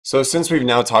So, since we've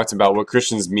now talked about what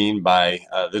Christians mean by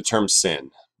the term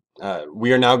sin,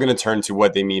 we are now going to turn to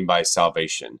what they mean by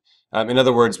salvation. In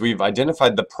other words, we've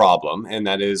identified the problem, and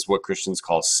that is what Christians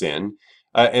call sin.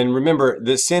 And remember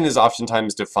that sin is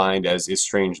oftentimes defined as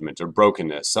estrangement or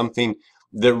brokenness, something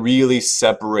that really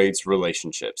separates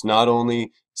relationships, not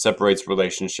only separates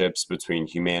relationships between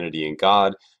humanity and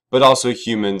God, but also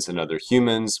humans and other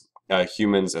humans,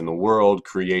 humans and the world,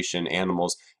 creation,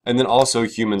 animals, and then also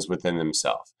humans within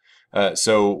themselves.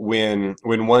 So when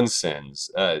one sins,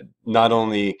 not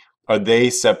only are they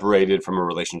separated from a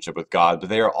relationship with God, but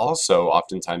they are also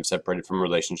oftentimes separated from a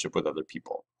relationship with other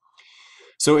people.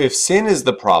 So if sin is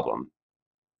the problem,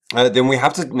 then we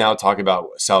have to now talk about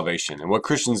salvation and what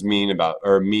Christians mean about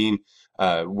or mean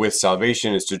with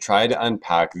salvation is to try to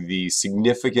unpack the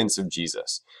significance of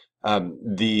Jesus,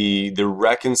 the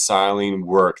reconciling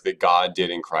work that God did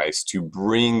in Christ to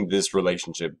bring this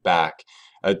relationship back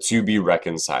to be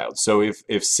reconciled. So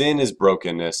if sin is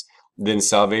brokenness, then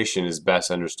salvation is best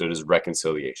understood as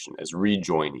reconciliation, as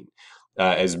rejoining,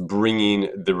 as bringing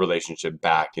the relationship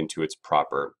back into its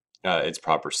proper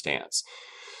stance.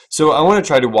 So I want to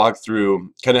try to walk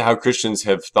through kind of how Christians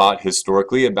have thought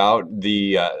historically about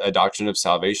the doctrine of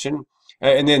salvation.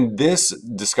 And then this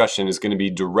discussion is going to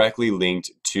be directly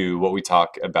linked to what we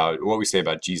talk about, what we say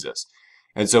about Jesus.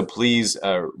 And so please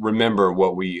remember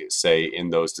what we say in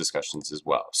those discussions as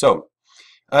well. So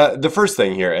the first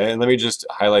thing here, and let me just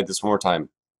highlight this one more time.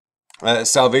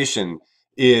 Salvation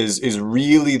is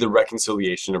really the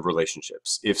reconciliation of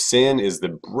relationships. If sin is the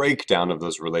breakdown of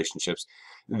those relationships,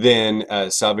 then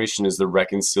salvation is the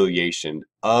reconciliation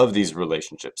of these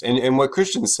relationships. And what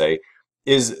Christians say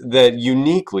is that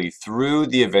uniquely through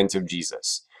the event of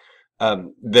Jesus,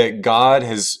 that God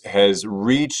has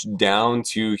reached down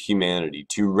to humanity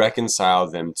to reconcile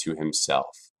them to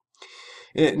Himself.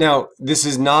 Now, this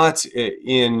is not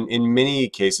in many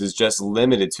cases just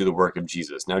limited to the work of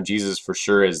Jesus. Now, Jesus for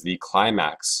sure is the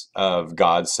climax of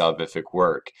God's salvific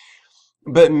work.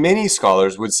 But many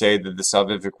scholars would say that the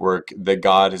salvific work that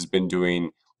God has been doing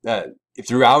uh,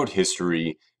 throughout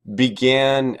history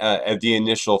began at the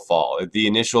initial fall, at the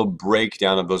initial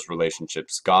breakdown of those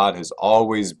relationships. God has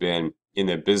always been in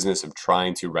the business of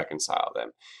trying to reconcile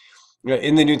them.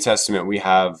 In the New Testament, we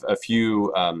have a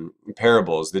few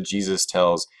parables that Jesus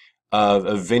tells of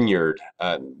a vineyard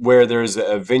where there's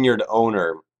a vineyard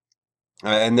owner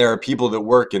and there are people that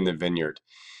work in the vineyard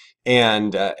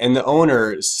and the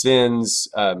owner sends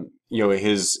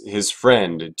his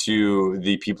friend to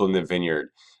the people in the vineyard.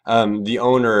 The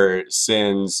owner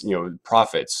sends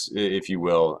prophets, if you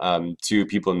will, to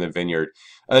people in the vineyard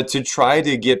to try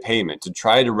to get payment, to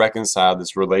try to reconcile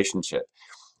this relationship.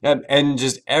 And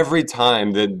just every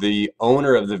time that the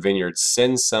owner of the vineyard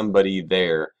sends somebody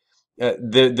there,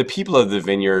 the people of the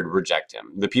vineyard reject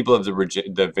him. The people of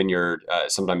the vineyard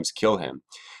sometimes kill him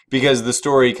because the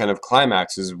story kind of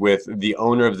climaxes with the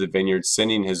owner of the vineyard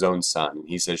sending his own son.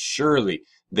 He says, "Surely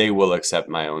they will accept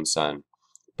my own son."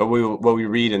 But what we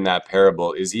read in that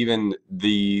parable is even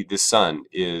the son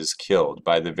is killed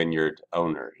by the vineyard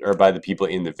owner or by the people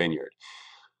in the vineyard.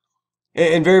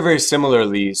 And very, very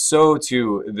similarly, so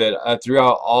too, that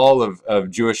throughout all of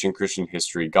Jewish and Christian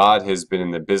history, God has been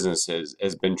in the business,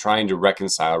 has been trying to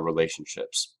reconcile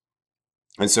relationships.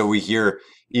 And so we hear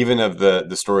even of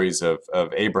the stories of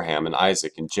Abraham and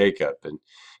Isaac and Jacob,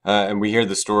 and we hear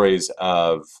the stories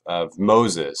of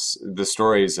Moses, the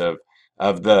stories of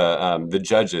the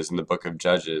judges in the book of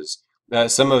Judges,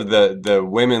 some of the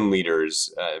women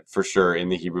leaders for sure in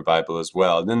the Hebrew Bible as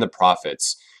well, and then the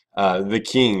prophets, the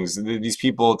kings, these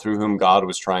people through whom God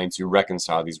was trying to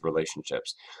reconcile these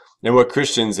relationships. And what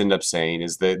Christians end up saying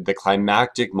is that the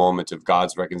climactic moment of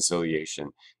God's reconciliation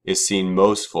is seen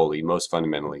most fully, most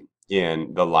fundamentally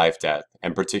in the life, death,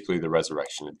 and particularly the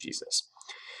resurrection of Jesus.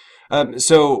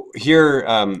 So here,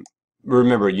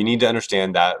 remember, you need to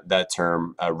understand that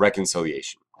term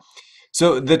reconciliation.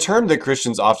 So the term that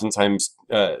Christians oftentimes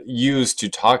use to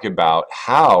talk about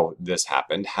how this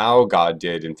happened, how God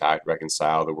did in fact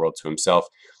reconcile the world to Himself,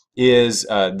 is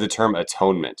the term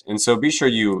atonement. And so be sure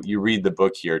you read the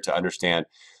book here to understand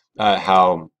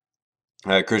how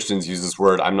Christians use this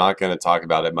word. I'm not going to talk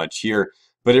about it much here,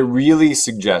 but it really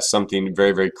suggests something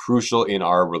very, very crucial in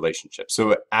our relationship.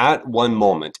 So at that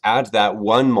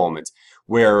one moment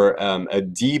where a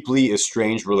deeply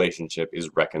estranged relationship is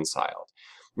reconciled.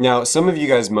 Now, some of you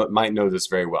guys might know this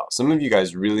very well. Some of you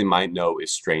guys really might know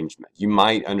estrangement. You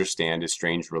might understand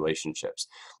estranged relationships.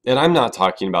 And I'm not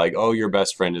talking about like, oh, your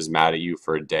best friend is mad at you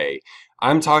for a day.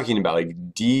 I'm talking about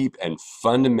like deep and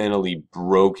fundamentally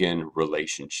broken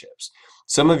relationships.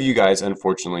 Some of you guys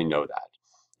unfortunately know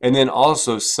that. And then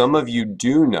also, some of you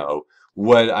do know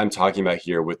what I'm talking about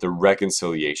here with the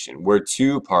reconciliation, where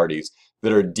two parties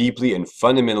that are deeply and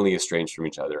fundamentally estranged from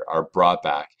each other are brought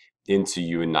back into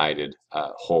united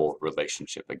whole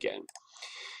relationship again.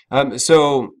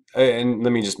 And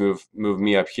let me just move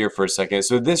me up here for a second.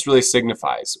 So this really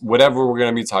signifies, whatever we're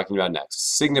going to be talking about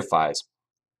next, signifies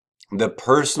the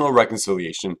personal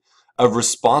reconciliation of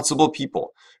responsible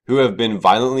people who have been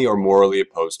violently or morally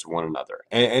opposed to one another.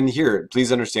 And here,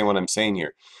 please understand what I'm saying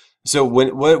here. So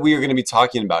what we are going to be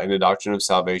talking about in the doctrine of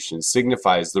salvation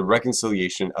signifies the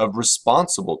reconciliation of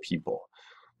responsible people.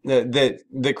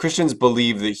 That Christians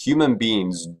believe that human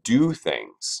beings do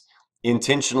things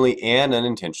intentionally and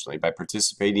unintentionally by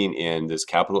participating in this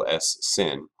capital S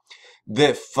sin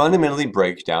that fundamentally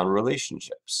break down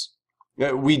relationships.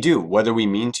 We do, whether we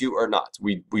mean to or not.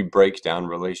 We break down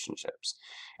relationships.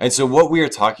 And so what we are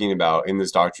talking about in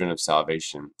this doctrine of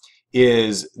salvation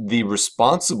is the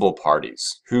responsible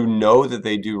parties who know that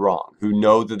they do wrong, who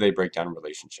know that they break down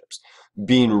relationships,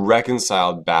 being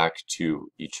reconciled back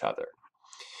to each other.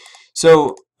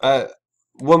 So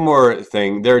one more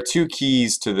thing, there are two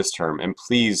keys to this term, and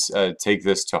please take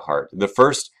this to heart. The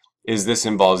first is this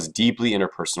involves deeply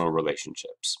interpersonal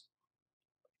relationships.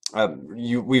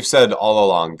 We've said all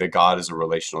along that God is a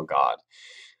relational God.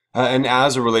 And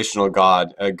as a relational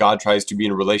God, God tries to be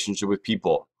in a relationship with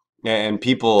people. And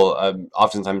people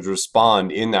oftentimes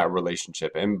respond in that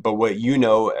relationship. But what you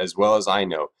know as well as I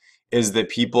know is that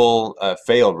people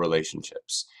fail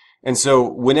relationships. And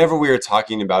so whenever we are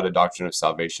talking about a doctrine of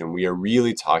salvation, we are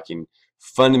really talking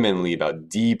fundamentally about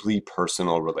deeply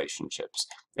personal relationships.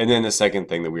 And then the second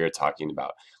thing that we are talking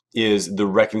about is the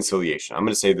reconciliation. I'm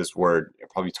going to say this word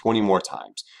probably 20 more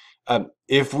times.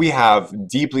 If we have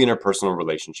deeply interpersonal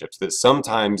relationships that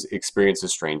sometimes experience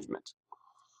estrangement,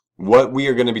 what we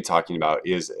are going to be talking about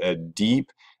is a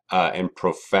deep and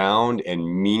profound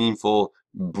and meaningful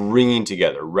bringing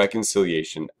together,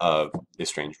 reconciliation of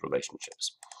estranged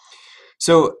relationships.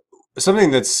 So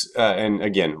something that's, and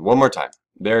again, one more time,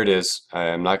 there it is.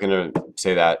 I'm not going to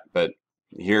say that, but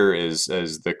here is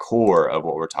the core of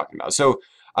what we're talking about. So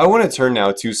I want to turn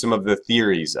now to some of the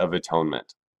theories of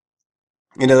atonement.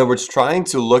 In other words, trying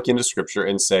to look into Scripture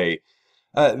and say,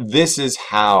 this is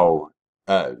how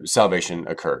salvation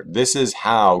occurred. This is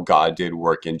how God did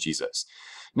work in Jesus.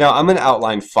 Now, I'm going to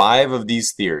outline 5 of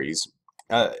these theories,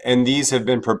 and these have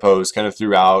been proposed kind of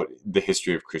throughout the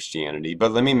history of Christianity.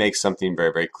 But let me make something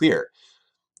very, very clear.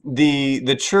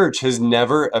 The church has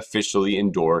never officially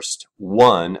endorsed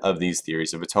one of these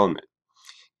theories of atonement.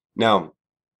 Now,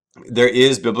 there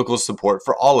is biblical support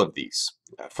for all of these.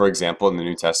 For example, in the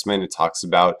New Testament, it talks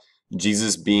about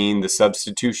Jesus being the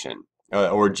substitution,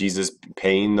 or Jesus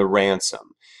paying the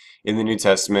ransom. In the New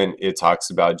Testament, it talks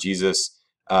about Jesus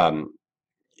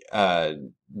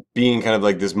being kind of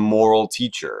like this moral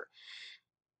teacher.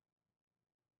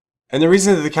 And the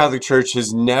reason that the Catholic Church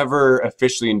has never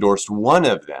officially endorsed one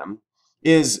of them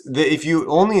is that if you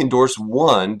only endorse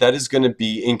one, that is going to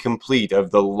be incomplete of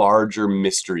the larger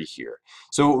mystery here.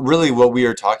 So really what we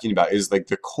are talking about is like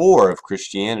the core of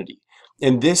Christianity.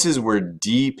 And this is where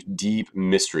deep, deep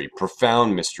mystery,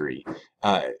 profound mystery,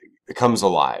 comes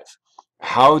alive.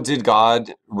 How did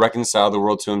God reconcile the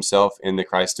world to himself in the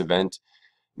Christ event?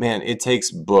 Man, it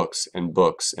takes books and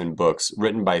books and books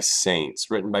written by saints,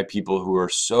 written by people who are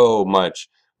so much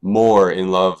more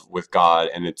in love with God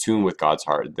and attuned with God's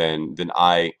heart than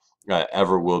I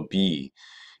ever will be.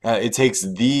 It takes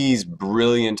these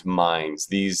brilliant minds,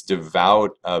 these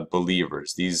devout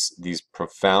believers, these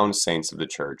profound saints of the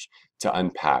church to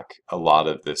unpack a lot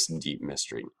of this deep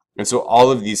mystery. And so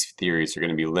all of these theories are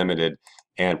going to be limited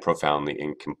and profoundly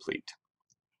incomplete.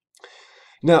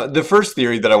 Now, the first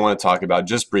theory that I want to talk about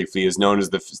just briefly is known as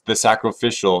the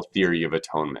sacrificial theory of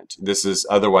atonement. This is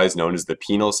otherwise known as the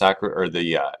penal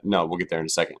no, we'll get there in a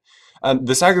second.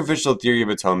 The sacrificial theory of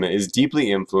atonement is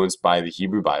deeply influenced by the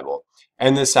Hebrew Bible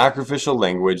and the sacrificial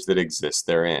language that exists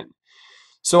therein.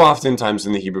 So oftentimes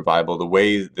in the Hebrew Bible, the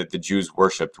way that the Jews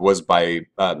worshipped was by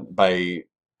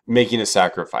making a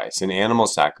sacrifice, an animal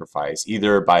sacrifice,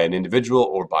 either by an individual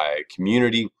or by a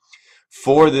community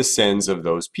for the sins of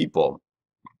those people.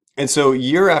 And so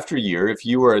year after year, if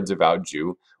you were a devout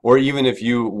Jew, or even if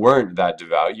you weren't that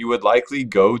devout, you would likely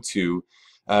go to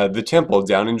the temple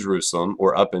down in Jerusalem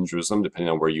or up in Jerusalem, depending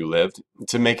on where you lived,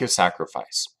 to make a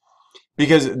sacrifice.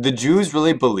 Because the Jews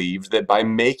really believed that by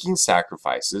making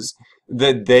sacrifices,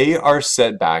 that they are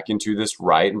set back into this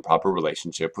right and proper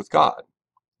relationship with God.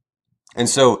 And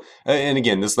so, and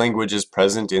again, this language is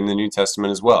present in the New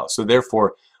Testament as well. So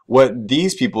therefore, what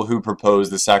these people who propose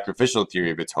the sacrificial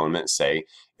theory of atonement say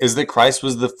is that Christ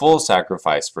was the full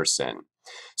sacrifice for sin.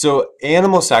 So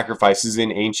animal sacrifices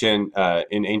in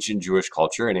ancient Jewish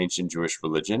culture and ancient Jewish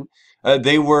religion,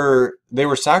 they were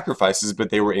sacrifices, but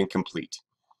they were incomplete.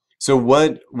 So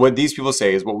what these people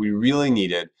say is what we really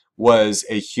needed was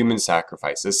a human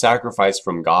sacrifice, a sacrifice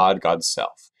from God, God's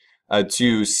self,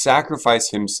 to sacrifice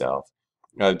himself,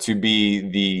 to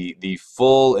be the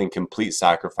full and complete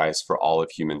sacrifice for all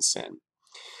of human sin.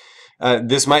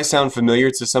 This might sound familiar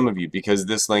to some of you because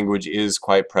this language is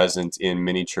quite present in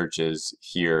many churches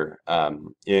here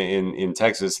in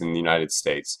Texas, in the United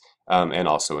States, and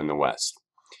also in the West.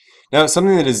 Now,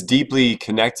 something that is deeply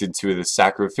connected to the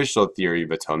sacrificial theory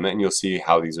of atonement, and you'll see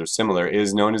how these are similar,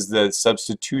 is known as the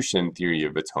substitution theory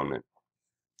of atonement.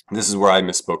 This is where I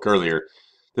misspoke earlier.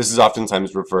 This is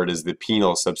oftentimes referred as the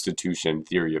penal substitution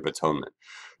theory of atonement.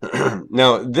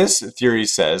 Now, this theory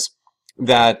says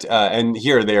that, and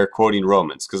here they are quoting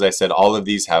Romans, because I said all of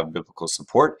these have biblical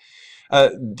support.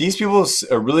 These people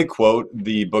really quote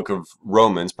the book of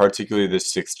Romans, particularly the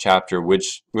 6th chapter,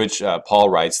 which Paul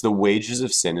writes, "The wages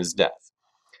of sin is death."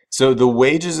 So the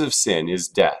wages of sin is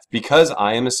death. Because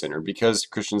I am a sinner, because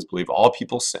Christians believe all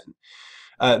people sin,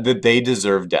 that they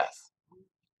deserve death.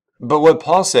 But what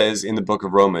Paul says in the book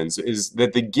of Romans is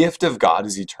that the gift of God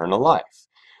is eternal life.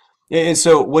 And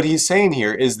so what he's saying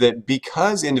here is that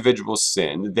because individuals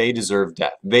sin, they deserve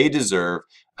death. They deserve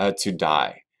to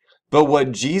die. But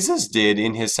what Jesus did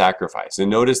in his sacrifice,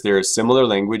 and notice there is similar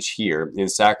language here in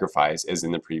sacrifice as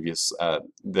in the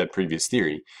previous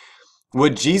theory.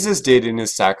 What Jesus did in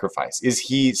his sacrifice is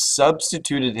he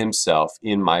substituted himself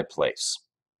in my place.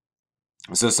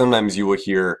 So sometimes you will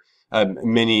hear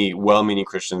many well-meaning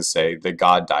Christians say that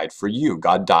God died for you.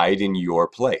 God died in your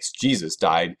place. Jesus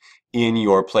died in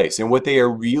your place. And what they are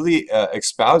really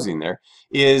espousing there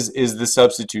is the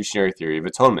substitutionary theory of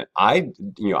atonement. I'm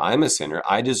a sinner.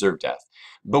 I deserve death.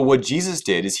 But what Jesus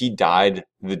did is he died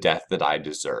the death that I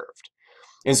deserved.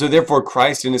 And so therefore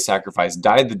Christ in his sacrifice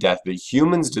died the death that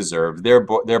humans deserve,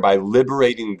 thereby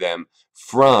liberating them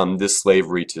from the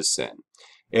slavery to sin.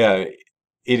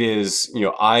 It is,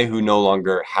 I who no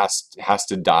longer has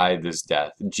to die this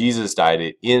death. Jesus died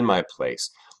it in my place.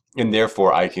 And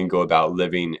therefore I can go about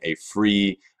living a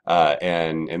free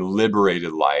and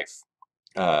liberated life,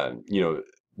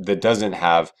 that doesn't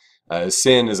have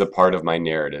sin as a part of my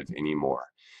narrative anymore.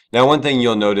 Now, one thing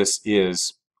you'll notice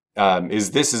is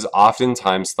this is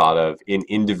oftentimes thought of in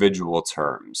individual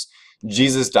terms.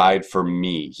 Jesus died for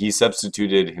me. He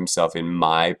substituted himself in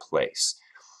my place.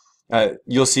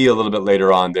 You'll see a little bit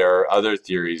later on, there are other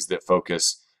theories that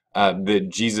focus that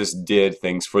Jesus did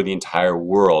things for the entire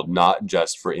world, not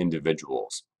just for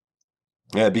individuals.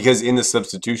 Because in the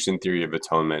substitution theory of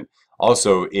atonement,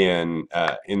 also in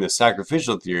the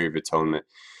sacrificial theory of atonement,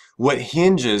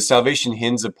 salvation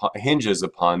hinges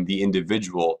upon the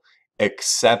individual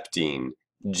accepting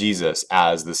Jesus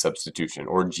as the substitution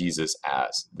or Jesus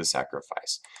as the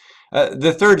sacrifice.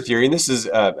 The third theory, and this is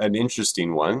an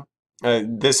interesting one,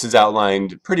 this is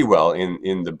outlined pretty well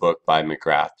in the book by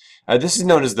McGrath. This is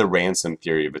known as the ransom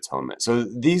theory of atonement. So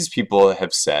these people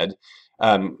have said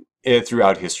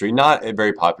throughout history, not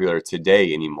very popular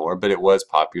today anymore, but it was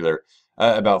popular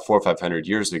about 400 or 500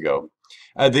 years ago,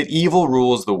 that evil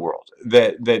rules the world.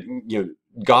 That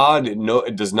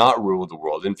God does not rule the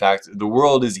world. In fact, the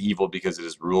world is evil because it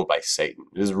is ruled by Satan.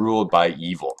 It is ruled by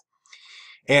evil.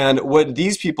 And what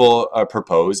these people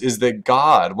propose is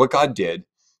that what God did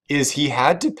is he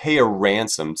had to pay a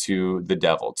ransom to the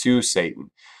devil, to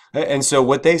Satan. And so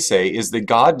what they say is that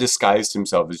God disguised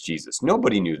himself as Jesus.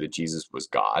 Nobody knew that Jesus was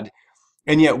God.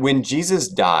 And yet when Jesus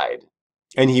died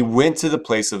and he went to the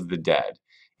place of the dead,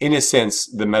 in a sense,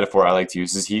 the metaphor I like to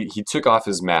use is he took off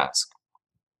his mask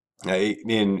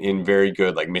in very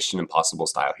good, like Mission Impossible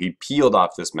style. He peeled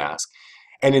off this mask.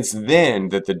 And it's then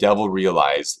that the devil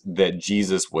realized that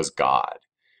Jesus was God.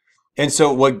 And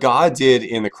so what God did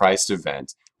in the Christ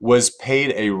event was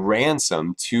paid a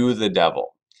ransom to the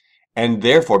devil. And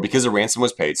therefore, because a ransom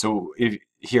was paid, so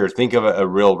think of a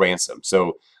real ransom.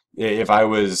 So if I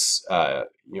was,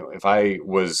 if I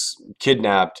was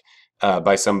kidnapped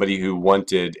by somebody who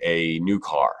wanted a new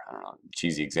car, I don't know,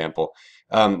 cheesy example,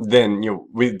 then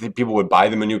people would buy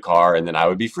them a new car, and then I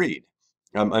would be freed.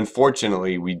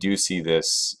 Unfortunately, we do see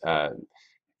this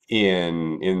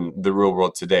in the real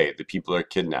world today. The people are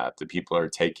kidnapped, the people are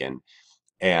taken,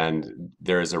 and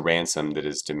there is a ransom that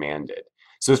is demanded.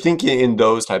 So think in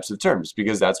those types of terms,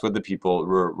 because that's what the people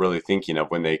were really thinking of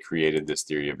when they created this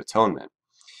theory of atonement.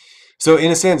 So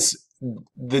in a sense,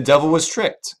 the devil was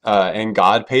tricked, and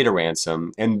God paid a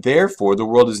ransom, and therefore the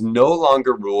world is no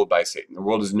longer ruled by Satan. The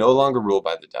world is no longer ruled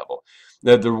by the devil.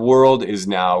 That the world is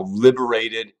now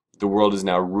liberated. The world is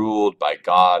now ruled by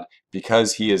God,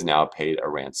 because he has now paid a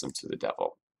ransom to the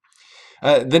devil.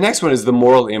 The next one is the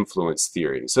moral influence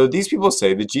theory. So these people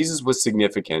say that Jesus was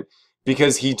significant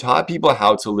because he taught people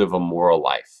how to live a moral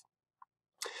life.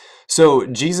 So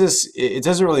Jesus, it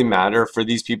doesn't really matter for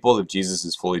these people if Jesus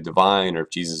is fully divine or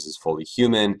if Jesus is fully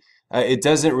human. It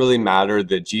doesn't really matter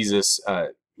that Jesus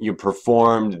you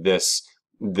performed this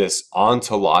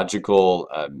ontological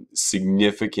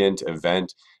significant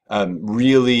event,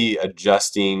 really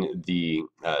adjusting the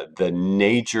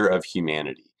nature of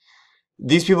humanity.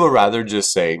 These people rather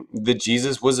just say that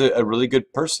Jesus was a really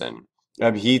good person.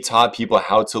 He taught people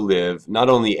how to live not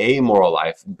only a moral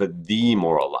life, but the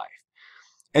moral life.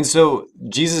 And so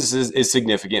Jesus is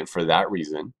significant for that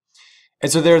reason.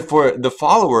 And so therefore, the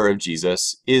follower of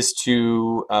Jesus is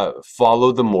to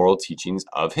follow the moral teachings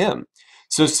of him.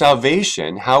 So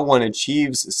salvation, how one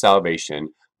achieves salvation,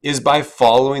 is by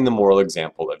following the moral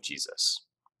example of Jesus.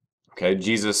 Okay,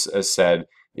 Jesus has said,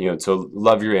 to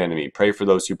love your enemy, pray for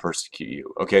those who persecute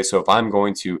you. Okay, so if I'm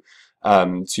going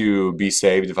to be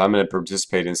saved, if I'm going to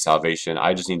participate in salvation,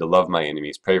 I just need to love my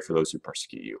enemies, pray for those who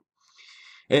persecute you.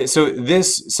 So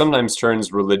this sometimes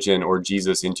turns religion or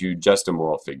Jesus into just a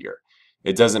moral figure.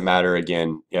 It doesn't matter,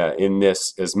 again, in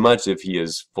this as much if he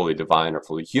is fully divine or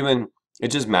fully human.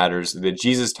 It just matters that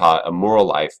Jesus taught a moral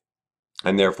life,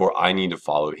 and therefore I need to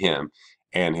follow him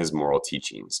and his moral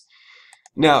teachings.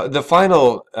 Now, the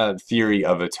final theory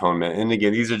of atonement, and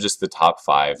again, these are just the top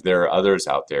 5. There are others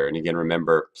out there. And again,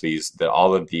 remember, please, that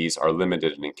all of these are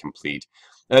limited and incomplete.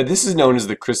 This is known as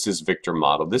the Christus Victor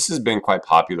model. This has been quite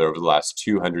popular over the last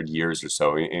 200 years or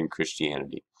so in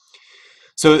Christianity.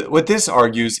 So what this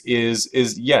argues is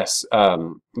yes,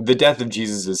 the death of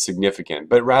Jesus is significant,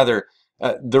 but rather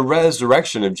the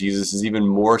resurrection of Jesus is even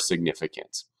more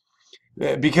significant.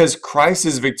 Because Christ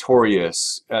is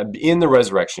victorious in the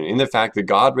resurrection, in the fact that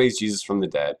God raised Jesus from the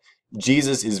dead.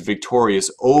 Jesus is victorious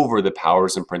over the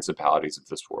powers and principalities of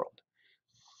this world.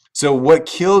 So what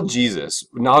killed Jesus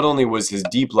not only was his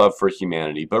deep love for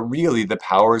humanity, but really the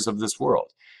powers of this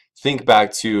world. Think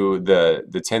back to the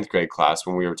 10th grade class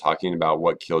when we were talking about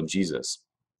what killed Jesus.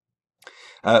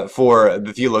 For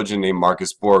the theologian named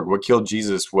Marcus Borg, what killed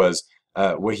Jesus was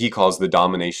what he calls the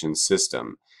domination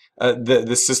system.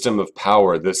 The system of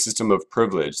power, the system of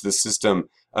privilege, the system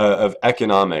of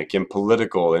economic and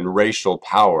political and racial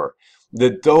power,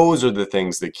 that those are the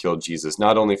things that killed Jesus,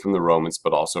 not only from the Romans,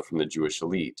 but also from the Jewish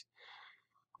elite.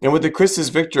 And what the Christus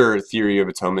Victor theory of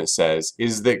atonement says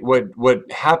is that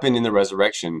what happened in the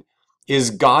resurrection is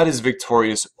God is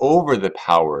victorious over the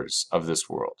powers of this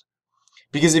world.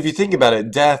 Because if you think about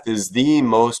it, death is the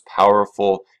most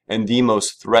powerful and the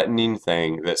most threatening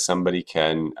thing that somebody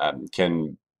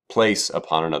can place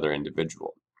upon another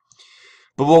individual.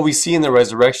 But what we see in the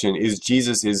resurrection is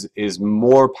Jesus is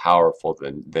more powerful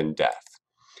than death.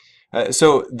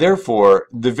 So therefore,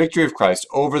 the victory of Christ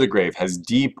over the grave has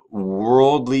deep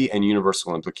worldly and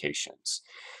universal implications.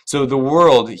 So the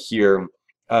world here,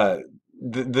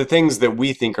 the things that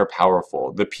we think are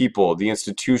powerful, the people, the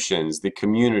institutions, the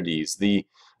communities, the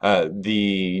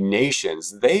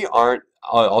nations, they aren't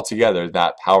altogether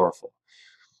that powerful.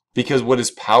 Because what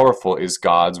is powerful is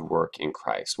God's work in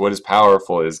Christ. What is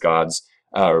powerful is God's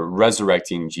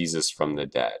resurrecting Jesus from the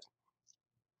dead.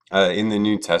 In the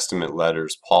New Testament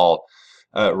letters, Paul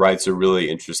writes a really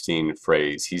interesting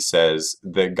phrase. He says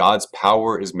that God's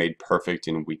power is made perfect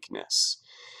in weakness.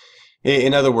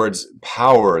 In other words,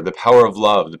 power, the power of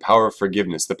love, the power of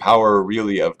forgiveness, the power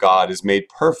really of God is made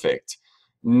perfect,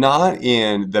 not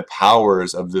in the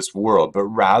powers of this world, but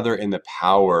rather in the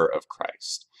power of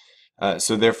Christ.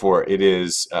 So therefore, it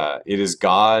is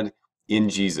God in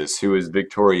Jesus who is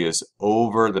victorious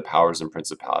over the powers and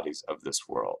principalities of this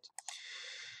world.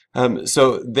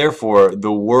 So therefore,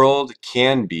 the world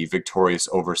can be victorious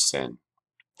over sin.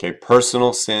 Okay,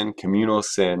 personal sin, communal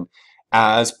sin,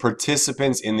 as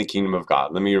participants in the kingdom of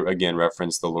God. Let me again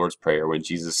reference the Lord's Prayer when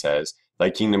Jesus says, "Thy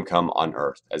kingdom come on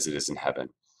earth as it is in heaven."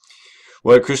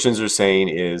 What Christians are saying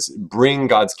is, bring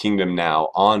God's kingdom now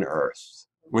on earth,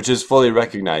 which is fully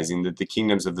recognizing that the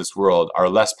kingdoms of this world are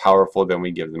less powerful than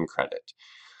we give them credit.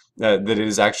 That it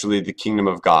is actually the kingdom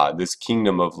of God, this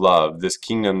kingdom of love, this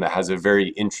kingdom that has a very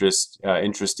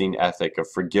interesting ethic of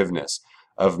forgiveness,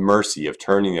 of mercy, of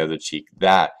turning the other cheek.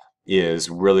 That is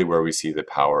really where we see the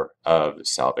power of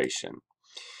salvation.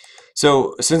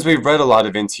 So since we've read a lot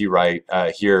of N.T. Wright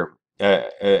here,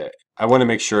 I want to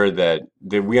make sure that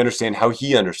we understand how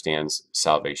he understands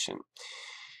salvation.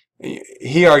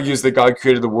 He argues that God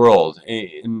created the world,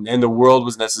 and the world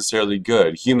was necessarily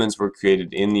good. Humans were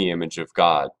created in the image of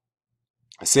God.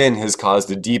 Sin has caused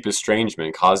a deep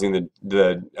estrangement, causing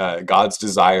the God's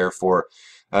desire for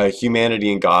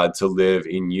humanity and God to live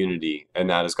in unity, and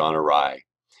that has gone awry.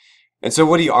 And so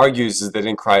what he argues is that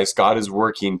in Christ, God is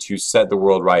working to set the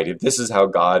world right. If this is how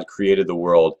God created the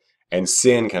world and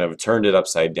sin kind of turned it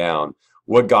upside down,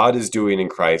 what God is doing in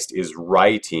Christ is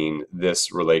righting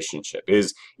this relationship,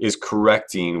 is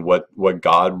correcting what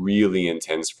God really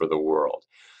intends for the world.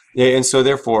 And so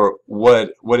therefore,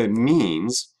 what it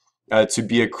means to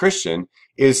be a Christian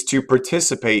is to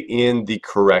participate in the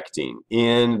correcting,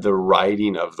 in the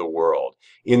righting of the world,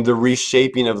 in the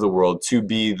reshaping of the world to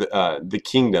be the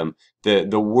kingdom,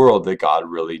 the world that God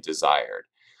really desired.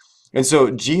 And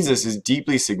so Jesus is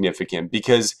deeply significant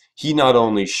because he not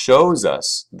only shows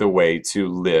us the way to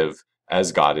live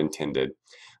as God intended,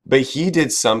 but he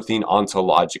did something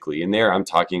ontologically. And there I'm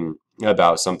talking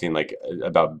about something like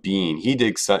about being. He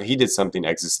did something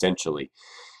existentially.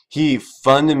 He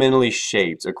fundamentally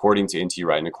shaped, according to N.T.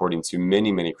 Wright and according to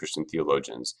many, many Christian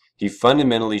theologians, he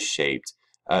fundamentally shaped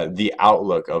the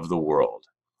outlook of the world.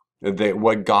 That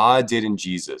what God did in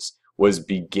Jesus was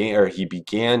he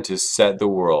began to set the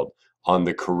world on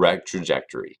the correct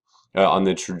trajectory, on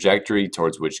the trajectory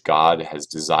towards which God has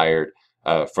desired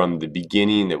from the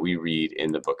beginning that we read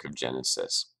in the book of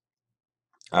Genesis.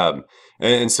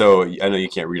 And so I know you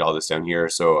can't read all this down here,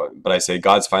 but I say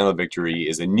God's final victory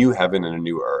is a new heaven and a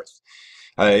new earth.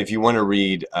 If you want to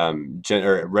read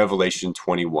Revelation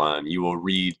 21, you will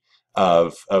read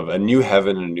of a new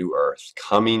heaven and a new earth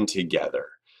coming together.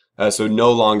 So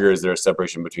no longer is there a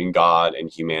separation between God and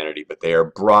humanity, but they are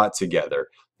brought together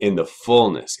in the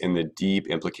fullness, in the deep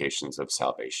implications of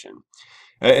salvation.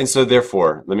 And so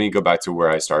therefore, let me go back to where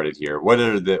I started here. What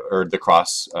are the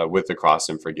cross, with the cross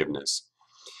and forgiveness?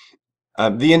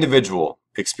 The individual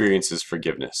experiences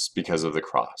forgiveness because of the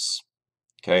cross.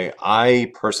 Okay,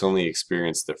 I personally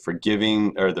experienced the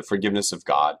forgiveness of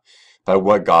God by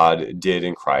what God did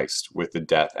in Christ with the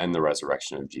death and the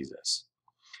resurrection of Jesus.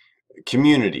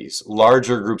 Communities,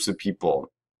 larger groups of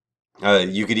people,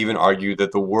 you could even argue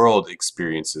that the world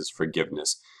experiences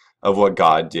forgiveness of what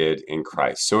God did in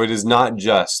Christ. So it is not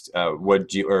just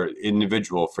or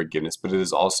individual forgiveness, but it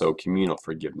is also communal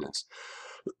forgiveness.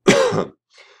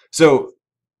 So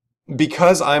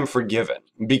because I'm forgiven,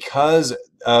 because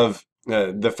of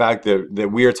the fact that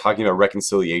we are talking about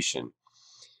reconciliation,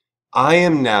 I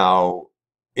am now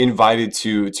invited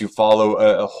to follow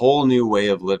a whole new way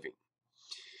of living.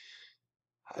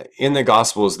 In the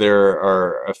Gospels, there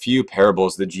are a few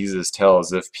parables that Jesus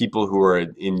tells of people who are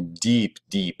in deep,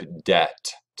 deep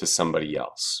debt to somebody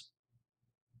else.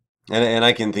 And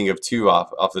I can think of two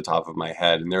off the top of my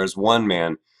head. And there's one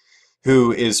man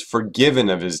who is forgiven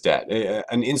of his debt,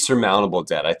 an insurmountable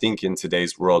debt. I think in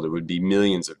today's world, it would be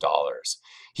millions of dollars.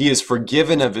 He is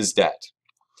forgiven of his debt.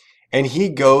 And he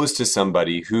goes to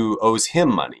somebody who owes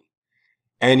him money.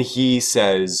 And he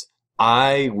says,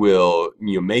 I will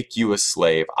make you a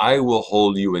slave. I will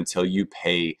hold you until you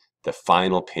pay the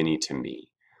final penny to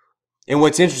me. And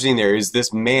what's interesting there is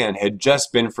this man had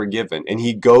just been forgiven, and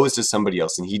he goes to somebody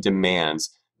else and he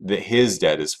demands that his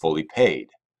debt is fully paid.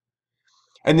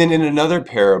 And then in another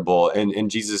parable, and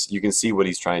Jesus, you can see what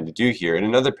he's trying to do here. In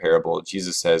another parable,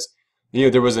 Jesus says,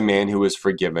 there was a man who was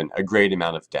forgiven a great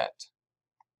amount of debt.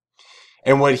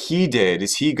 And what he did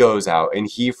is he goes out and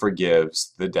he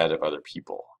forgives the debt of other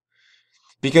people.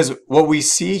 Because what we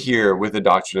see here with the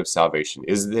doctrine of salvation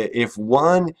is that if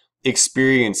one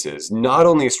experiences not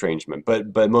only estrangement,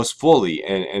 but most fully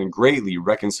and greatly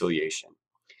reconciliation,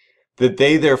 that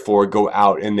they therefore go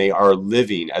out and they are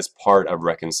living as part of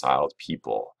reconciled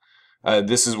people.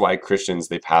 This is why Christians,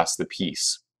 they pass the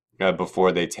peace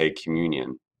before they take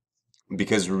communion,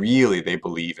 because really they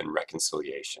believe in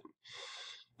reconciliation.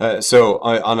 So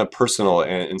on a personal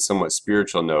and somewhat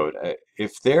spiritual note,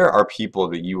 if there are people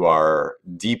that you are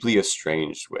deeply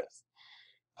estranged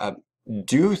with,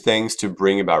 do things to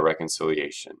bring about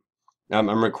reconciliation.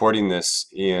 I'm recording this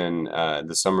in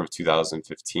the summer of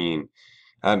 2015,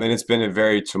 and it's been a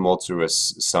very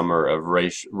tumultuous summer of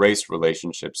race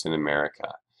relationships in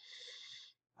America.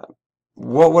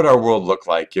 What would our world look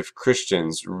like if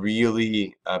Christians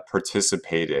really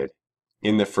participated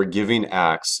in the forgiving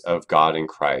acts of God in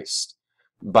Christ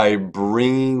by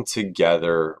bringing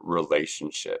together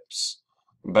relationships,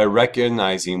 by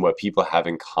recognizing what people have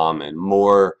in common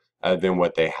more than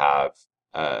what they have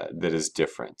that is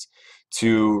different,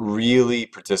 to really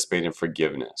participate in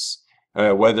forgiveness,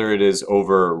 whether it is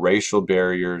over racial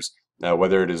barriers,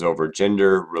 whether it is over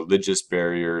gender, religious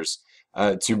barriers,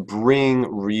 to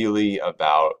bring really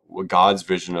about God's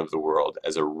vision of the world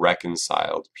as a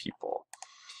reconciled people.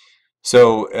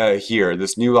 So here,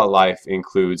 this new life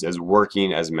includes as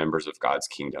working as members of God's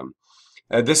kingdom.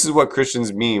 This is what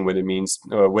Christians mean when it means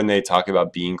when they talk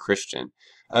about being Christian.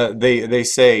 They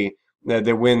say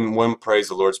that when one prays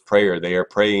the Lord's Prayer, they are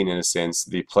praying, in a sense,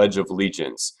 the pledge of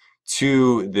allegiance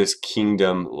to this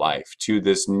kingdom life, to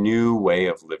this new way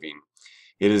of living.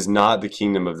 It is not the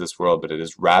kingdom of this world, but it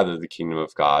is rather the kingdom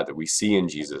of God that we see in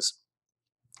Jesus.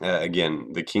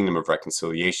 Again, the kingdom of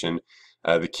reconciliation,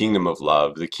 the kingdom of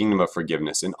love, the kingdom of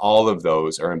forgiveness, and all of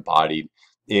those are embodied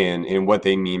in what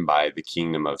they mean by the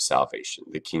kingdom of salvation,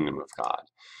 the kingdom of God.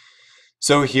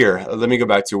 So here, let me go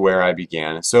back to where I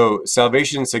began. So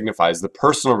salvation signifies the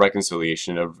personal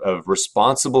reconciliation of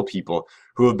responsible people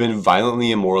who have been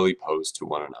violently and morally opposed to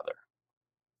one another.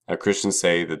 Now, Christians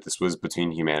say that this was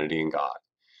between humanity and God.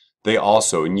 They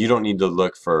also, and you don't need to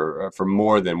look for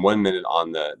more than 1 minute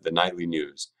on the nightly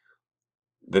news,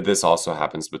 that this also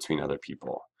happens between other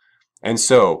people. And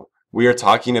so we are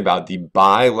talking about the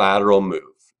bilateral move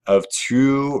of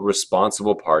two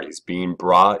responsible parties being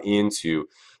brought into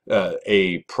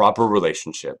a proper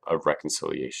relationship of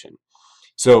reconciliation.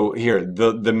 So here,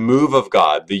 the move of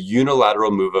God, the unilateral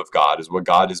move of God, is what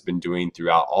God has been doing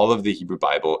throughout all of the Hebrew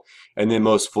Bible, and then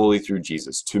most fully through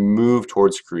Jesus, to move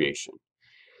towards creation,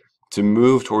 to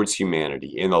move towards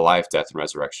humanity in the life, death, and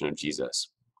resurrection of Jesus.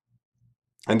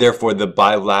 And therefore, the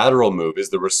bilateral move is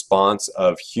the response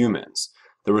of humans,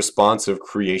 the response of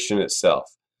creation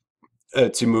itself,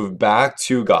 to move back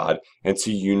to God and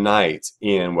to unite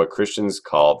in what Christians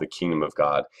call the kingdom of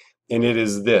God. And it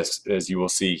is this, as you will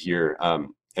see here,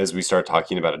 as we start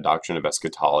talking about a doctrine of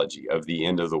eschatology, of the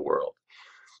end of the world.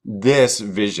 This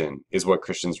vision is what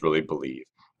Christians really believe,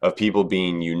 of people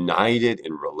being united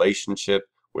in relationship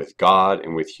with God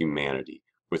and with humanity,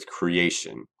 with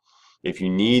creation. If you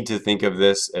need to think of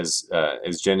this as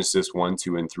Genesis 1,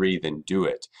 2, and 3, then do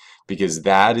it, because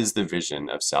that is the vision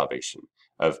of salvation,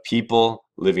 of people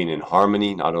living in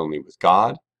harmony not only with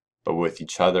God, but with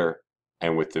each other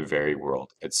and with the very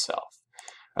world itself.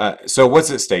 So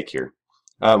what's at stake here?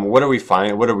 What are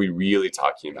we really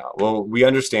talking about? Well, we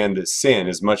understand that sin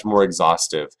is much more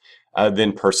exhaustive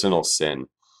than personal sin.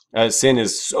 Sin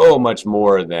is so much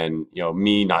more than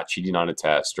me not cheating on a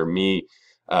test, or me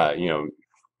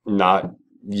not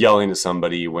yelling at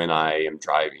somebody when I am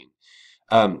driving.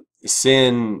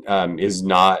 Sin is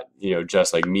not,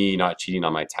 just like me not cheating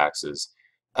on my taxes.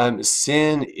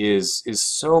 Sin is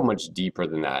so much deeper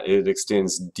than that. It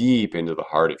extends deep into the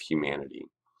heart of humanity.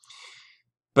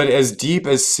 But as deep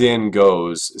as sin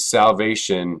goes,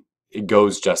 salvation, it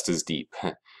goes just as deep.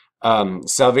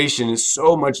 Salvation is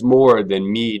so much more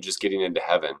than me just getting into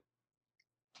heaven.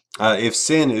 If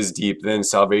sin is deep, then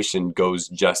salvation goes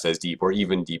just as deep, or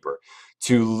even deeper,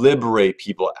 to liberate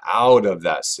people out of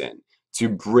that sin, to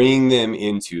bring them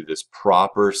into this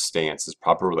proper stance, this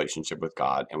proper relationship with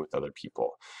God and with other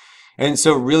people. And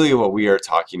so really what we are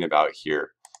talking about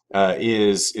here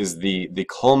is the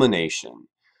culmination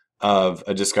of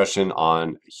a discussion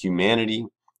on humanity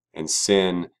and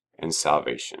sin and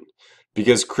salvation.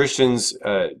 Because Christians,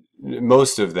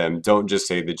 most of them don't just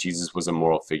say that Jesus was a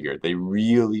moral figure. They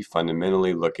really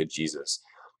fundamentally look at Jesus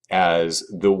as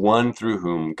the one through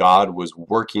whom God was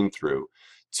working through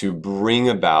to bring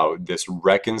about this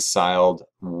reconciled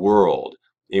world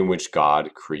in which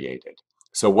God created.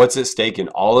 So what's at stake in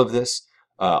all of this?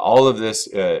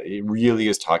 It really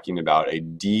is talking about a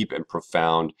deep and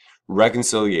profound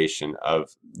reconciliation of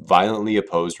violently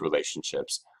opposed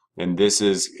relationships. And this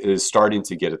is starting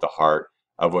to get at the heart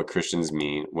of what Christians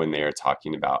mean when they are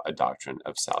talking about a doctrine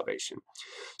of salvation.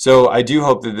 So I do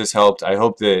hope that this helped. I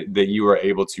hope that you are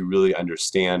able to really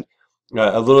understand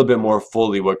a little bit more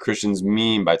fully what Christians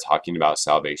mean by talking about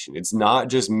salvation. It's not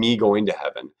just me going to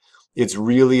heaven. It's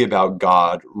really about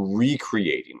God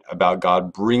recreating, about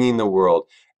God bringing the world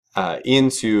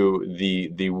into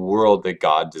the world that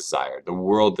God desired, the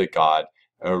world that God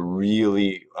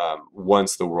really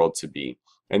wants the world to be.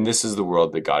 And this is the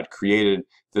world that God created.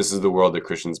 This is the world that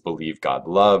Christians believe God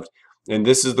loved. And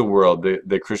this is the world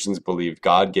that Christians believe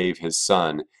God gave his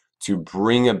son to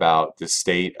bring about the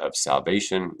state of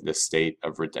salvation, the state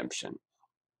of redemption.